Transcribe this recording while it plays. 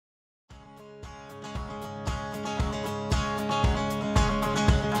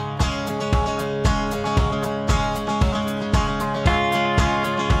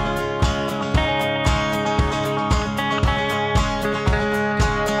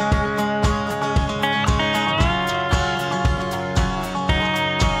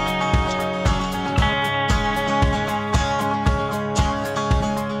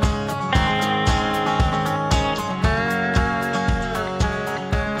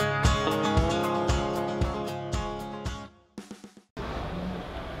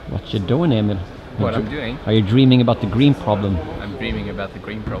What you doing, Emil? What I'm doing? Are you dreaming about the green problem? I'm dreaming about the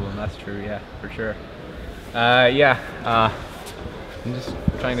green problem, that's true, yeah, for sure. I'm just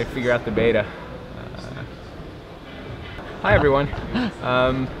trying to figure out the beta. Hi everyone.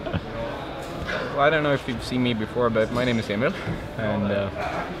 Well, I don't know if you've seen me before, but my name is Emil, and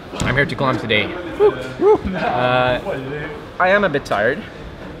I'm here to climb today. I am a bit tired.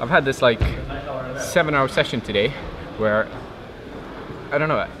 I've had this like 7-hour session today where, I don't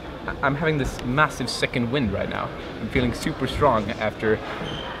know, I'm having this massive second wind right now. I'm feeling super strong after,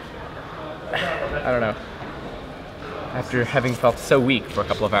 I don't know, after having felt so weak for a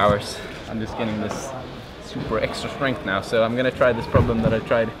couple of hours. I'm just getting this super extra strength now, so I'm gonna try this problem that I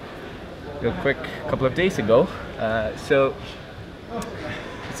tried real quick a couple of days ago. So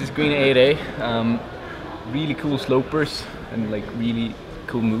this is green 8A, really cool slopers and like really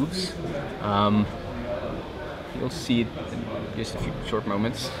cool moves. You'll see it in just a few short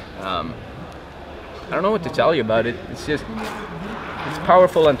moments. I don't know what to tell you about it. It's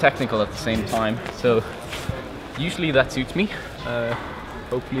powerful and technical at the same time. So usually that suits me.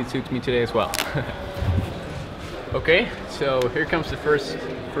 Hopefully it suits me today as well. Okay, so here comes the first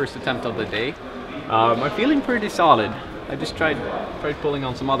attempt of the day. I'm feeling pretty solid. I just tried pulling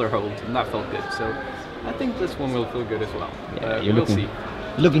on some other holds and that felt good. So I think this one will feel good as well. Yeah, we'll see.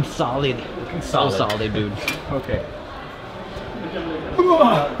 Looking solid. Looking solid. So solid, dude. Okay.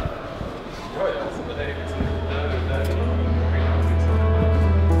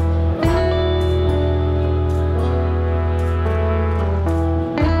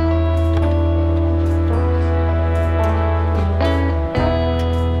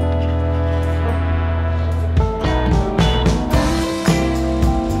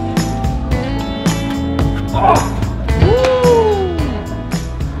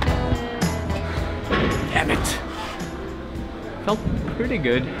 Felt pretty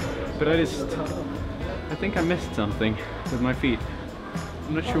good, but I think I missed something with my feet.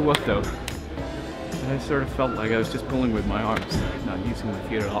 I'm not sure what though. I sort of felt like I was just pulling with my arms, not using my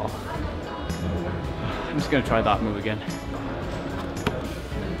feet at all. I'm just gonna try that move again.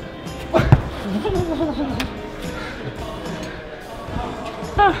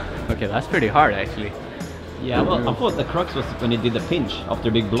 Okay, that's pretty hard actually. Yeah, well, I thought the crux was when he did the pinch after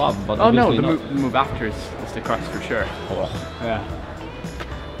big blob, but oh no, the move after is the crux for sure. Oh. Yeah.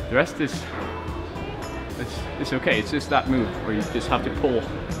 The rest is it's okay. It's just that move where you just have to pull.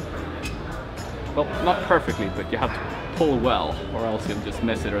 Well, not perfectly, but you have to pull well, or else you'll just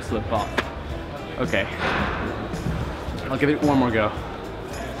miss it or slip off. Okay. I'll give it one more go.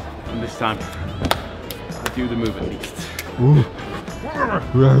 And this time, I'll do the move at least.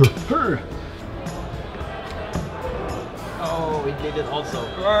 Oh, we did it also.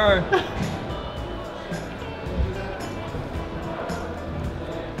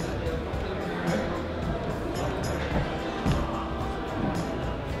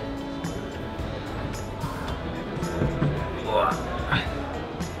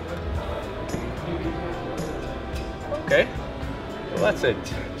 Okay, well that's it.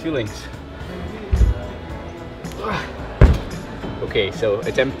 2 links. Okay, so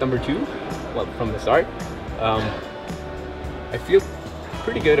attempt number 2. Well, from the start. I feel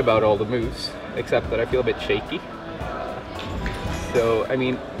pretty good about all the moves, except that I feel a bit shaky. So, I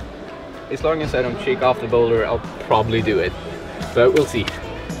mean, as long as I don't shake off the boulder, I'll probably do it. But we'll see.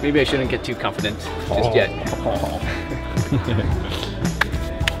 Maybe I shouldn't get too confident just yet.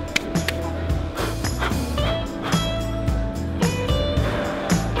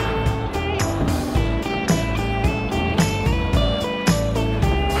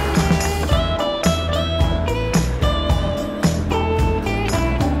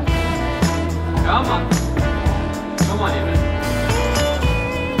 Come on, Emil.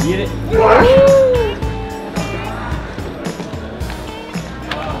 Get it.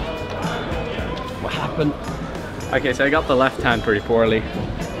 What happened? Okay, so I got the left hand pretty poorly.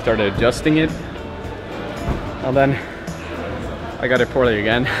 Started adjusting it. And then I got it poorly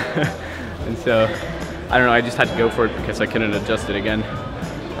again. And so, I don't know, I just had to go for it because I couldn't adjust it again.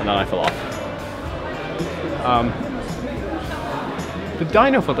 And then I fell off. The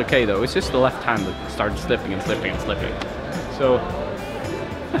dyno felt okay though, it's just the left hand that started slipping and slipping and slipping. So,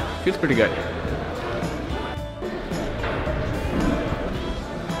 feels pretty good.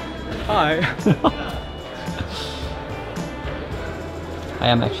 Hi! I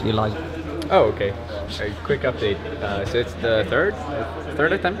am actually live. Oh, okay. A quick update. So it's the third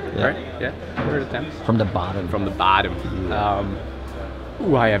attempt, yeah. Right? Yeah, third attempt. From the bottom. From the bottom.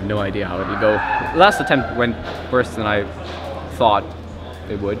 Ooh, I have no idea how it'll go. Last attempt went worse than I thought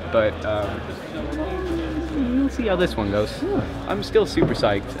it would, but see how this one goes. I'm still super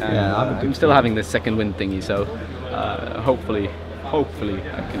psyched, and Yeah, I'm still having this second wind thingy, so hopefully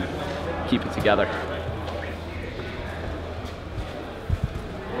I can keep it together.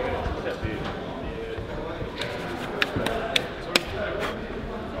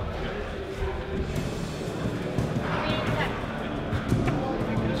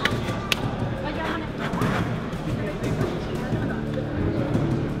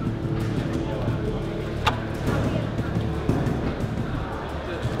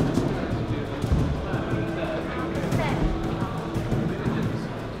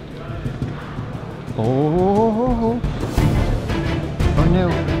 Oh no.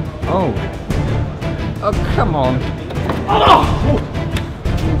 Oh. Oh, come on. Oh!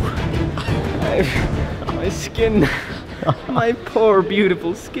 My skin. My poor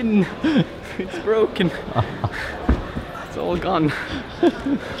beautiful skin. It's broken. It's all gone.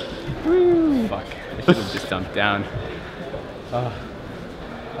 Fuck. I should have just jumped down.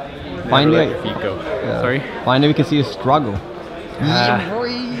 Finally, let your feet go. Sorry? Finally we can see a struggle.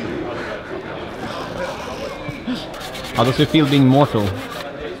 How does it feel being mortal?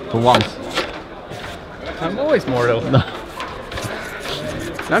 For once. I'm always mortal.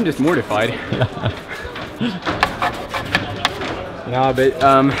 I'm just mortified. No, but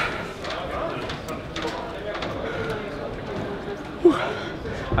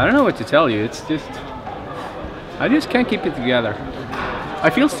I don't know what to tell you. It's just I just can't keep it together. I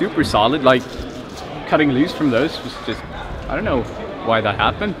feel super solid. Like cutting loose from those was just, I don't know why that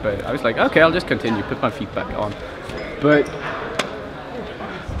happened, but I was like, okay, I'll just continue. Put my feet back on. But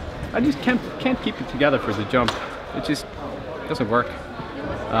I just can't keep it together for the jump. It just doesn't work.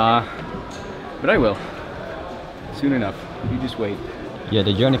 But I will. Soon enough. You just wait. Yeah,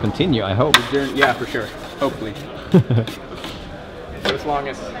 the journey continue, I hope. The journey, yeah, for sure. Hopefully. For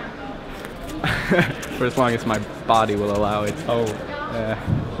as long as my body will allow it. Oh.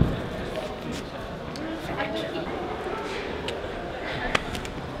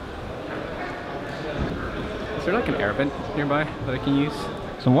 Is there like an air vent nearby that I can use?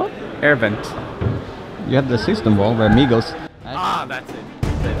 Some what? Air vent. You have the system wall where Migos. Ah, that's it.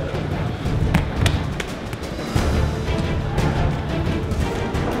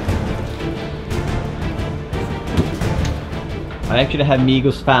 I actually have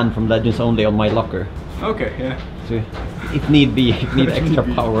Migos fan from Legends Only on my locker. Okay, yeah. So if need be, if need extra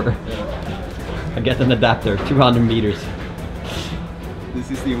power, I get an adapter, 200 meters. This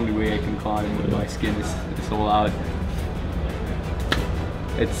is the only way I can climb when my skin is all out.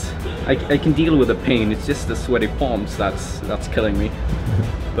 I can deal with the pain. It's just the sweaty palms that's killing me.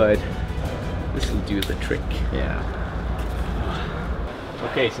 But this will do the trick. Yeah.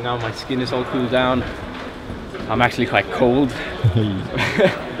 Okay, so now my skin is all cooled down. I'm actually quite cold.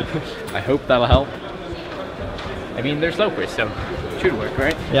 I hope that'll help. I mean, they're slopers, so it should work,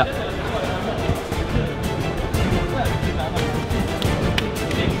 right? Yeah.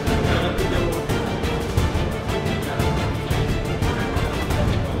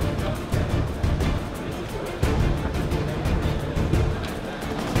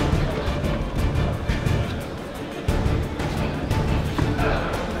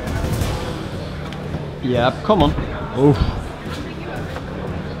 Yeah, come on. Oof.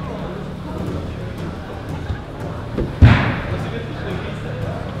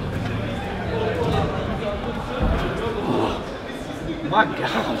 My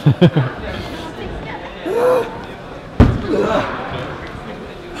God.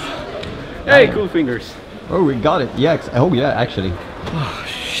 Hey, cool fingers. Oh, we got it. Yeah. Oh, yeah. Actually. Oh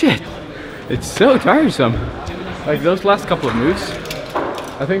shit! It's so tiresome. Like those last couple of moves.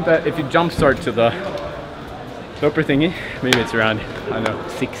 I think that if you jump start to the upper thingy, maybe it's around, I don't know,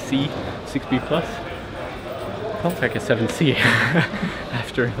 6C, 6B plus. Felt like a 7C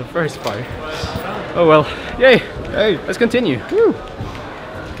after the first part. Oh well, yay! Hey, let's continue. Woo.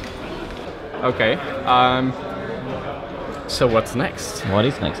 Okay, so what's next? What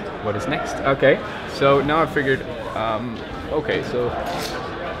is next? What is next? Okay, so now I figured, okay, so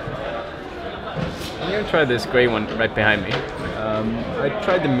I'm gonna try this gray one right behind me. I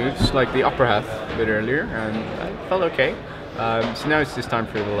tried the moves, like the upper half a bit earlier, and I felt okay. So now it's just time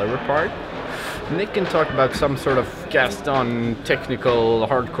for the lower part. Nick can talk about some sort of cast-on, technical,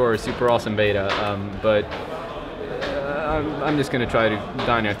 hardcore, super awesome beta, but I'm just gonna try to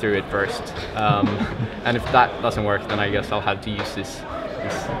dyno through it first. And if that doesn't work, then I guess I'll have to use this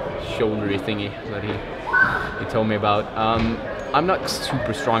shouldery thingy that he told me about. I'm not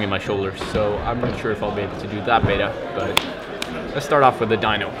super strong in my shoulders, so I'm not sure if I'll be able to do that beta, but let's start off with the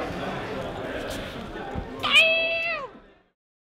dyno.